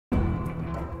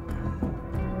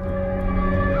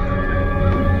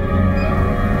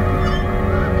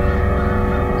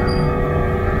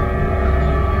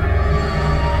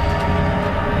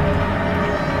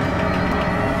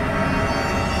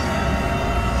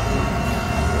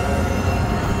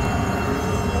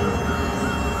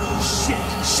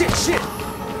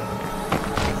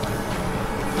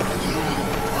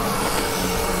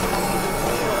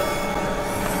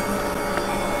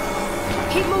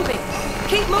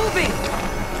moving!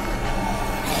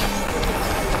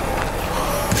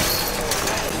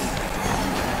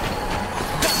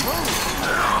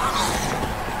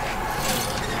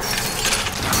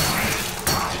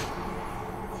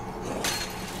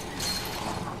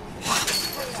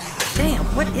 Damn,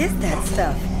 what is that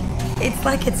stuff? It's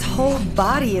like its whole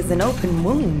body is an open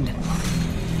wound.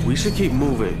 We should keep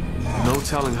moving. No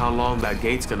telling how long that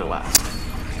gate's gonna last.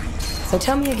 So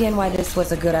tell me again why this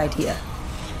was a good idea.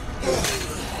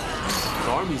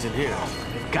 The army's in here.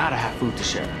 They've gotta have food to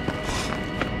share.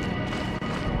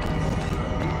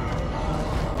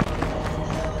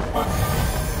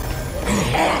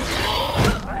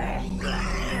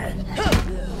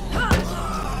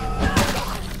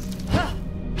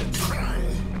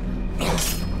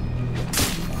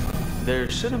 There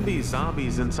shouldn't be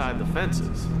zombies inside the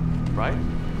fences, right?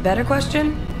 Better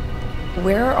question?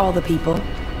 Where are all the people?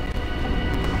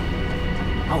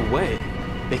 No way.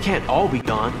 They can't all be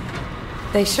gone.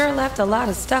 They sure left a lot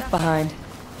of stuff behind.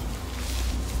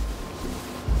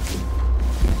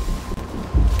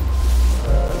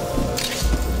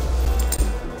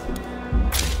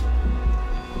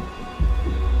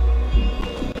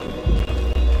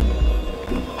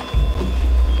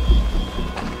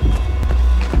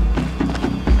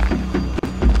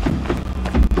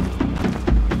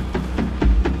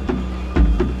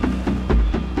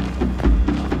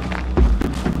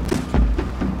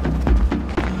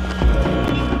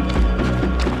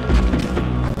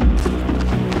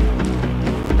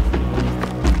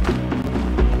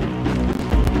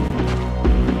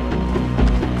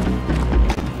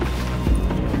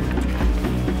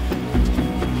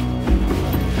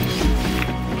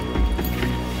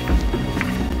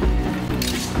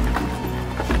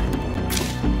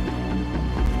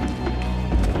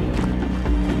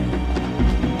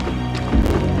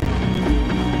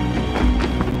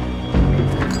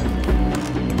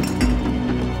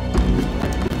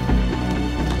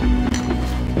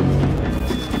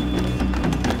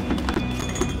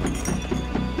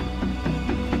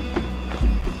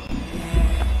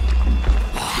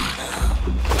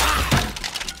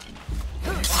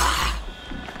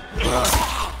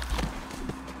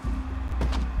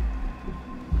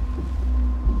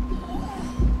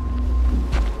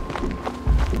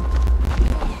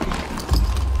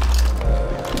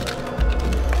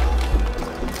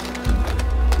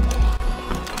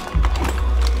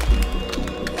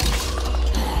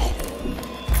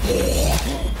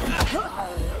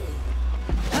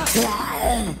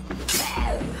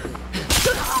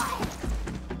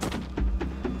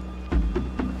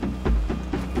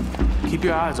 Keep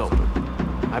your eyes open.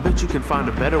 I bet you can find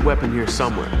a better weapon here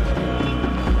somewhere.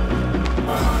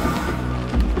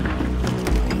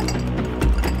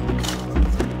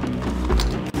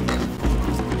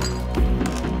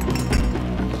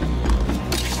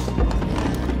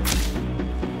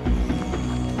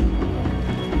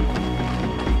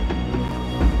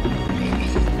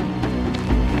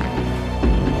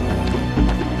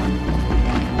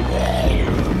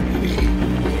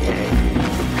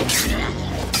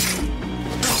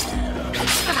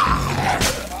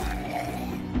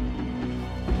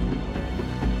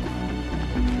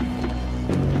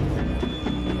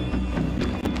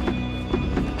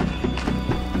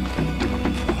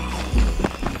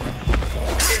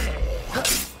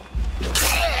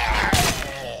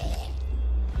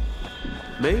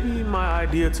 Maybe my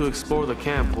idea to explore the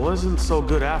camp wasn't so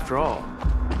good after all.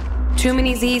 Too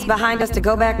many Z's behind us to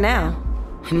go back now.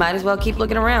 Might as well keep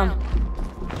looking around.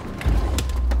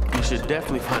 You should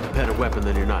definitely find a better weapon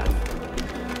than your knife.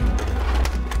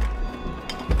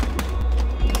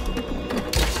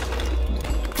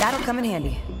 That'll come in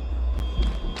handy.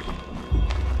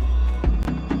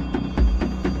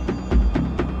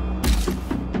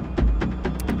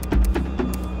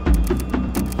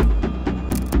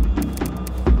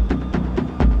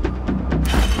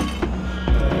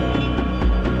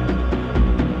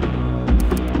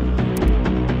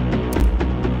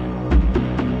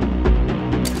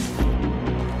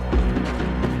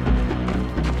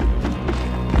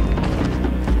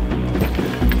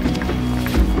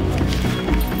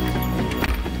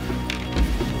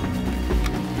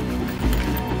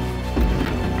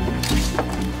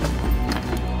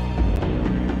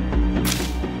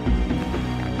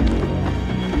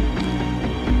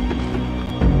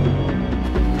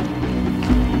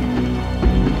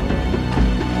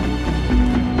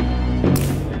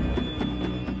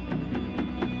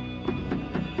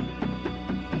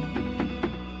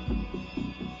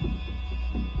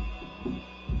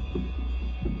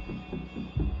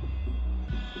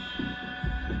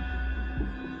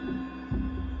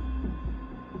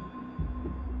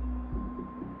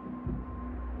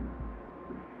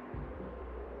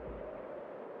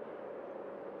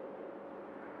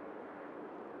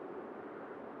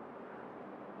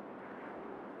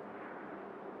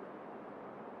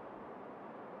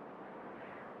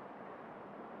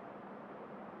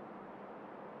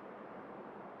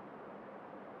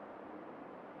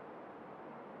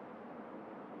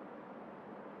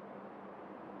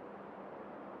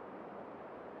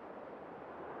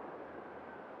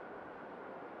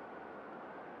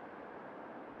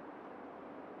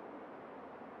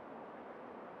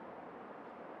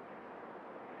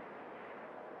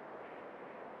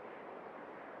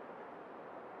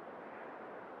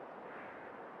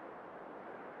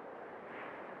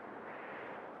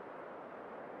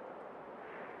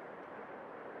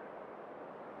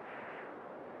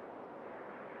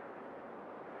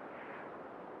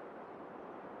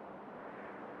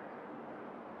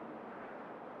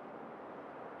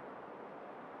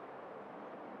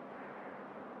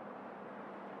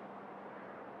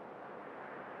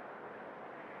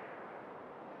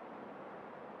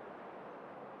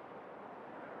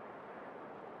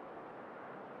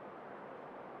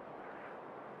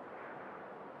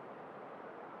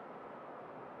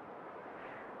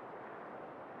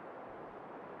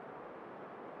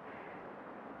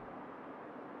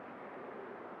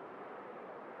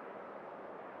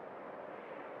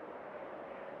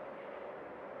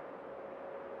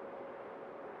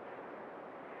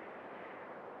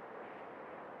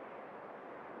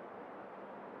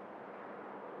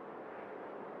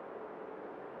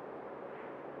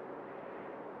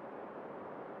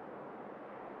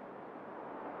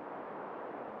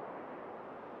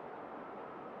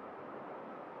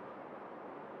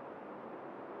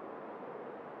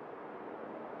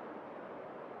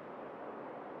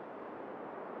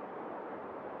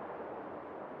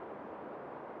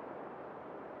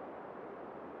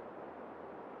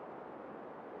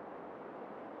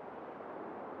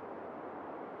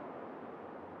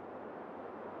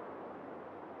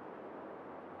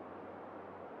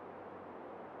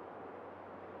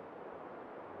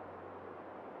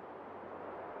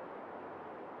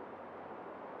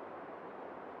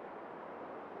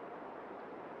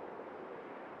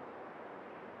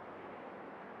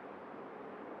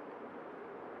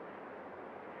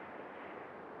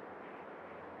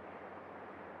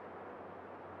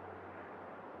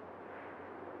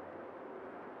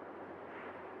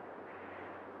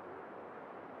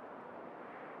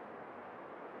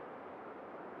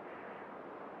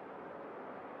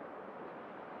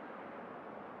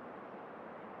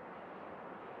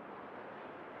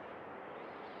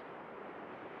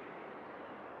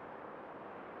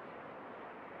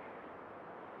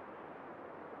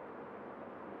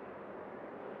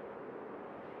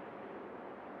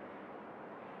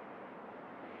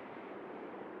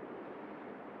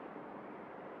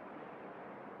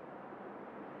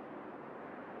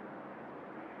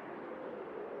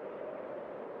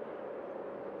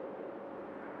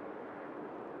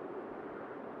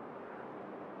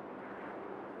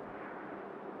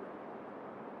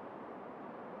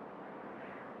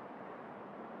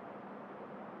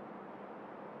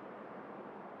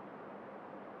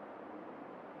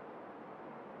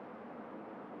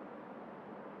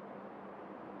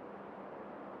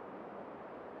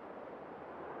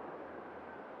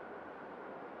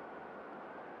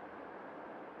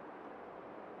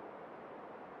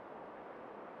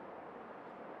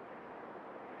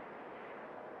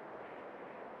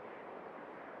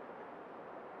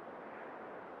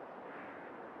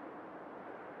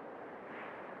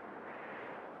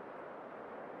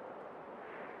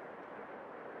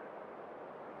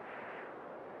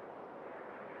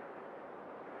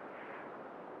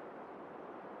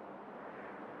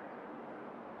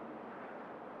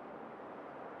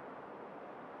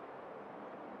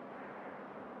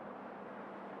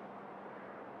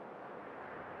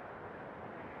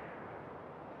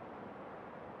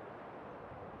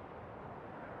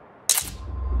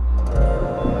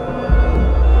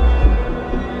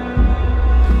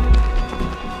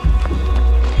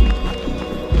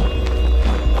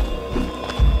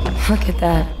 Look at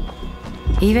that.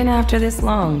 Even after this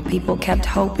long, people kept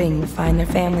hoping to find their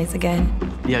families again.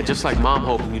 Yeah, just like Mom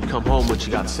hoping you'd come home when she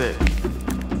got sick.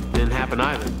 Didn't happen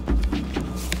either.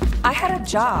 I had a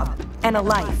job and a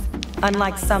life,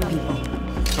 unlike some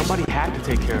people. Somebody had to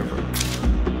take care of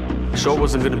her. Sure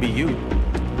wasn't gonna be you.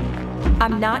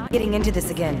 I'm not getting into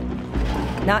this again.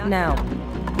 Not now.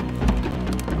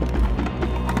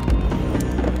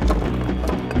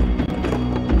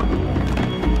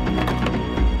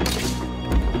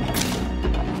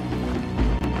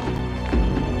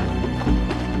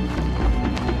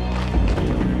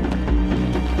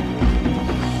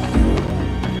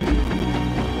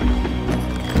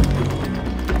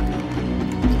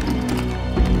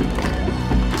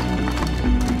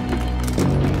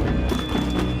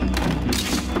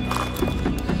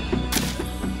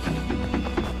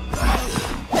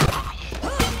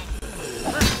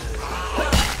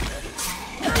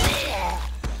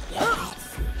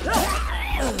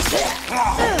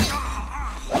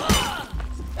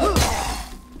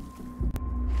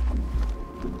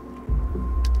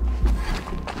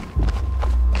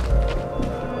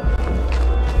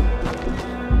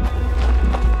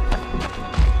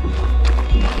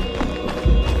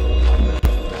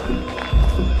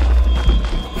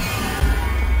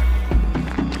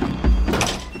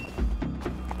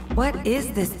 What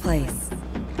is this place?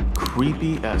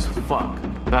 Creepy as fuck.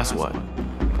 That's what.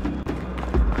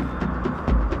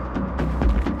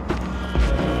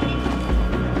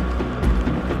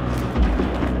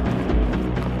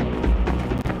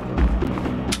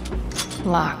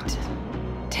 Locked.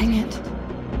 Dang it.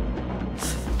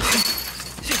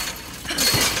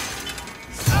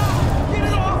 Get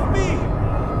it off me!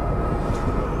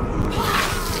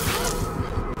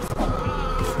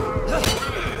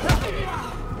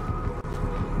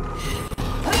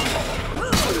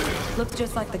 Looks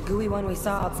just like the gooey one we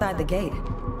saw outside the gate.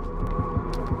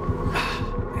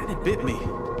 Man, it bit me.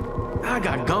 I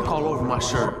got gunk all over my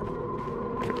shirt.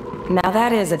 Now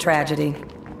that is a tragedy.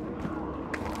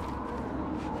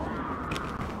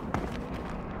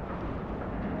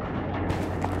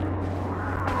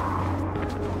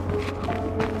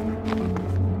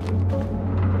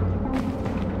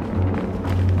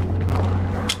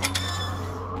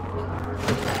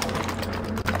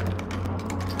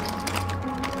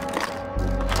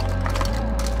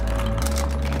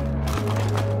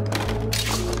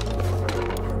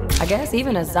 I guess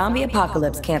even a zombie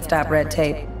apocalypse can't stop red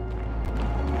tape.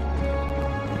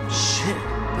 Shit,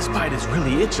 this bite is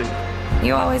really itching.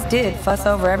 You always did fuss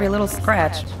over every little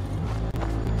scratch.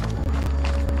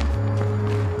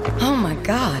 Oh my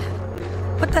God.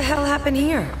 What the hell happened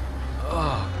here?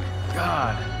 Oh,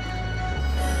 God.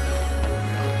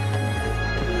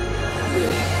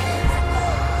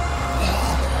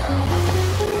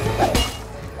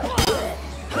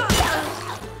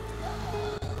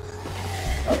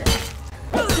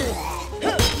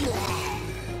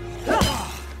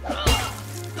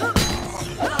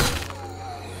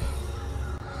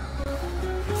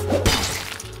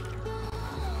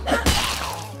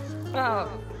 Oh,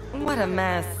 what a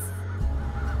mess.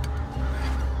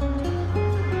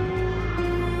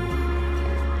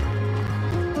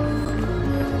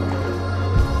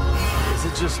 Is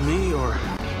it just me, or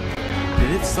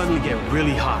did it suddenly get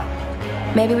really hot?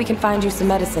 Maybe we can find you some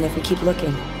medicine if we keep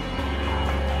looking.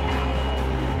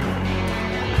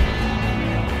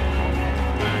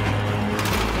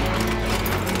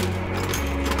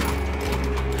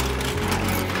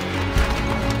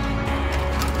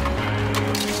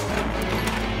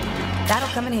 That'll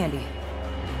come in handy.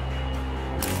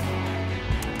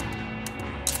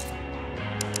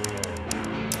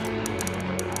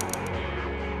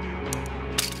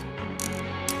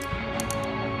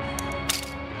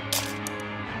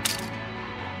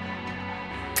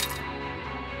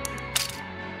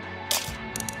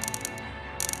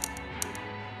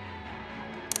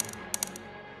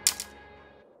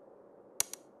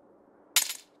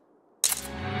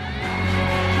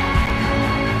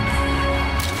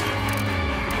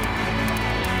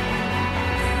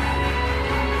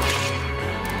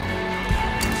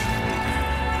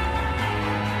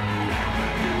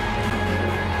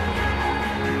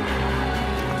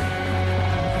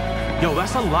 Yo,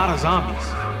 that's a lot of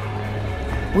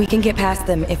zombies. We can get past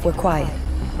them if we're quiet.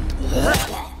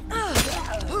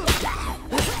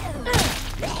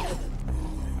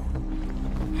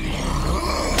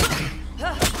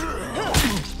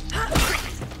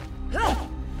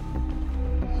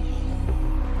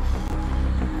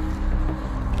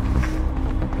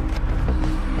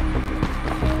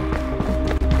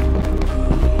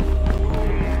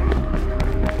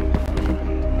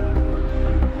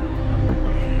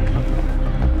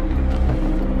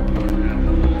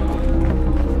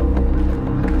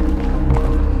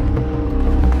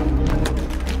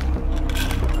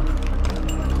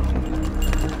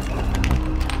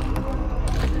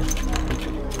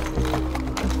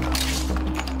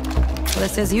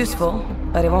 specialist is useful,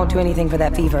 but it won't do anything for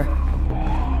that fever.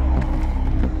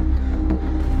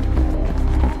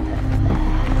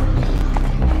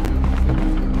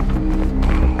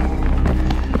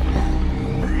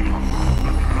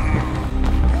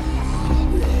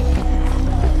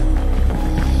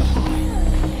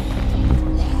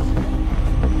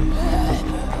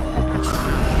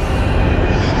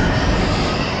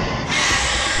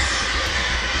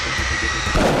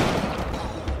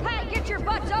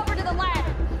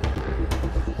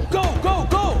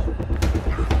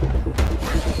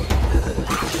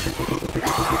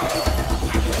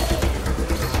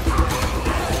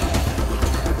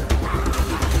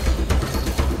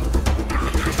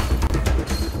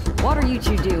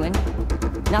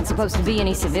 Not supposed to be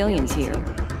any civilians here.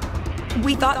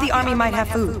 We thought the army might have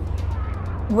food.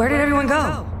 Where did everyone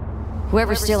go?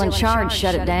 Whoever's still in charge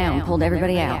shut it down, pulled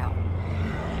everybody out.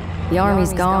 The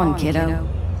army's gone, kiddo.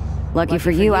 Lucky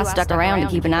for you, I stuck around to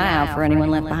keep an eye out for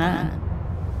anyone left behind.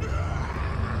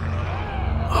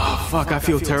 Oh, fuck, I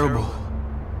feel terrible.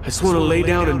 I just want to lay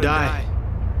down and die.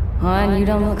 Hon, you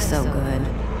don't look so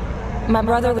good. My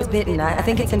brother was bitten. I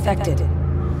think it's infected.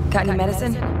 Got any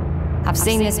medicine? I've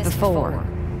seen this before.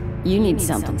 You need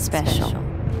something special.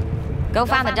 Go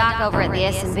find the doc over at the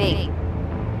S&B.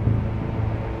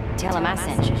 Tell him I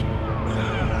sent you.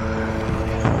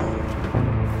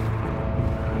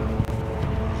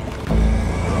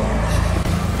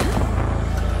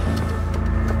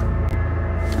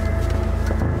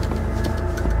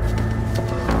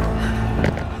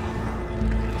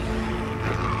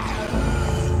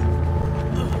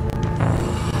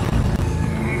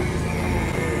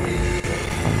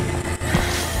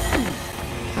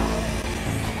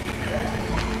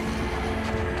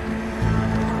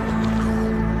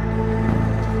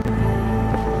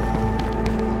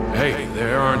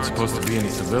 Supposed to be any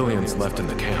civilians left in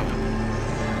the camp.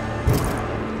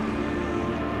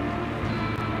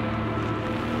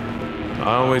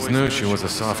 I always knew she was a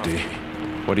softie.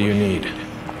 What do you need?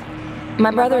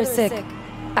 My brother is sick.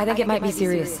 I think it might be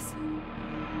serious.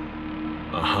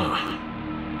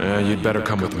 Uh-huh. You'd better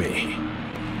come with me.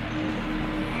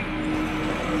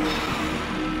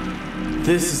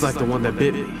 This is like the one that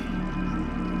bit me.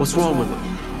 What's wrong with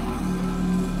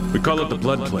it? We call it the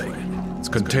blood plague. It's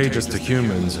contagious to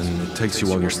humans, and it takes you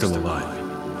while you're still alive.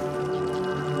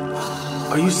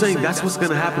 Are you saying that's what's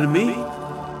gonna happen to me?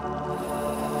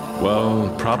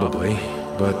 Well, probably,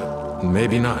 but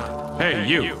maybe not. Hey,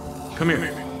 you! Come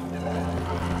here.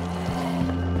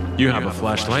 You have a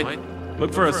flashlight?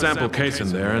 Look for a sample case in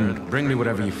there and bring me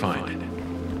whatever you find.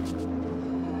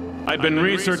 I've been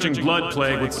researching blood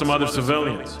plague with some other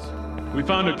civilians. We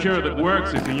found a cure that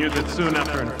works if you use it soon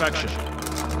after infection.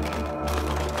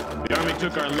 The army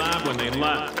took our lab when they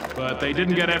left, but they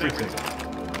didn't get everything.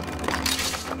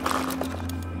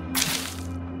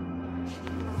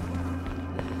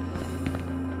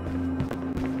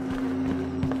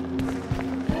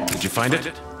 Did you find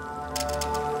it?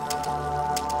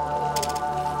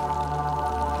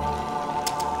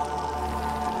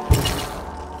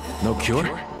 No cure?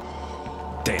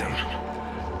 Damn.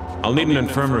 I'll need an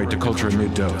infirmary to culture a new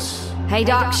dose. Hey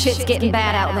Doc, shit's getting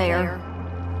bad out there.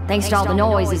 Thanks to all the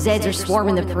noise, the Zeds are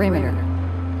swarming the perimeter.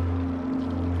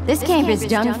 This camp is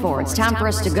done for. It's time for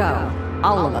us to go.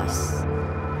 All of us.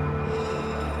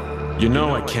 You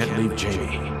know I can't leave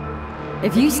Jamie.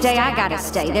 If you stay, I gotta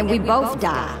stay. Then we both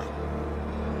die.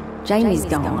 Jamie's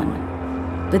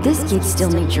gone. But this kid still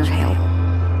needs your help.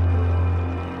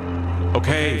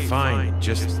 Okay, fine.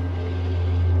 Just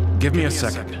give me a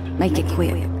second. Make it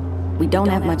quick. We don't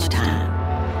have much time.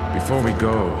 Before we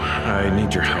go, I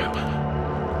need your help.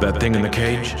 That thing in the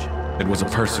cage? It was a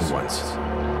person once.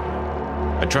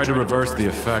 I tried to reverse the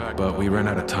effect, but we ran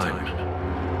out of time.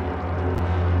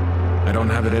 I don't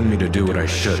have it in me to do what I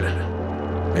should.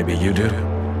 Maybe you do?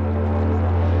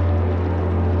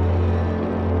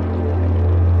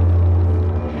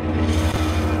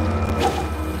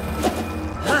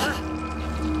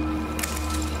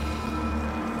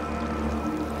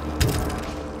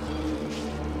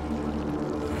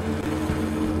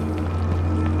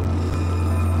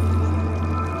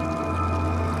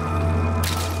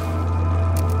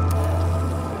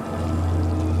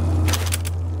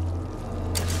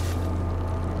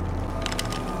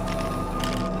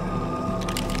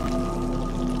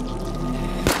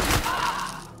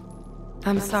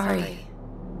 I'm sorry.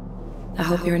 I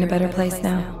hope you're in a better place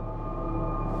now.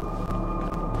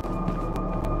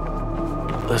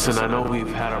 Listen, I know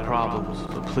we've had our problems,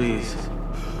 but please,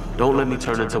 don't let me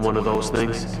turn into one of those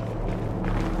things.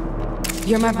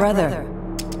 You're my brother.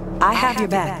 I have your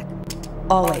back.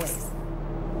 Always.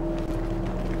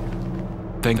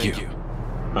 Thank you.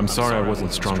 I'm sorry I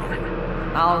wasn't stronger.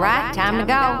 All right, time to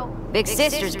go. Big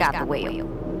Sister's got the wheel.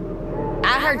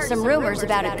 I heard some rumors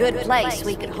about a good place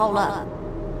we could hole up.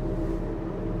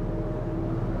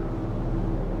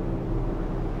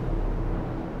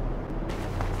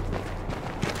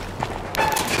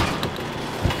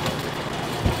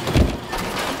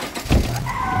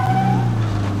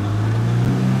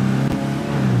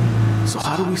 So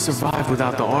how do we survive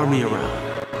without the army around?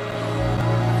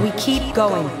 We keep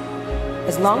going.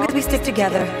 As long as we stick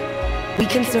together, we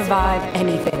can survive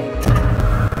anything.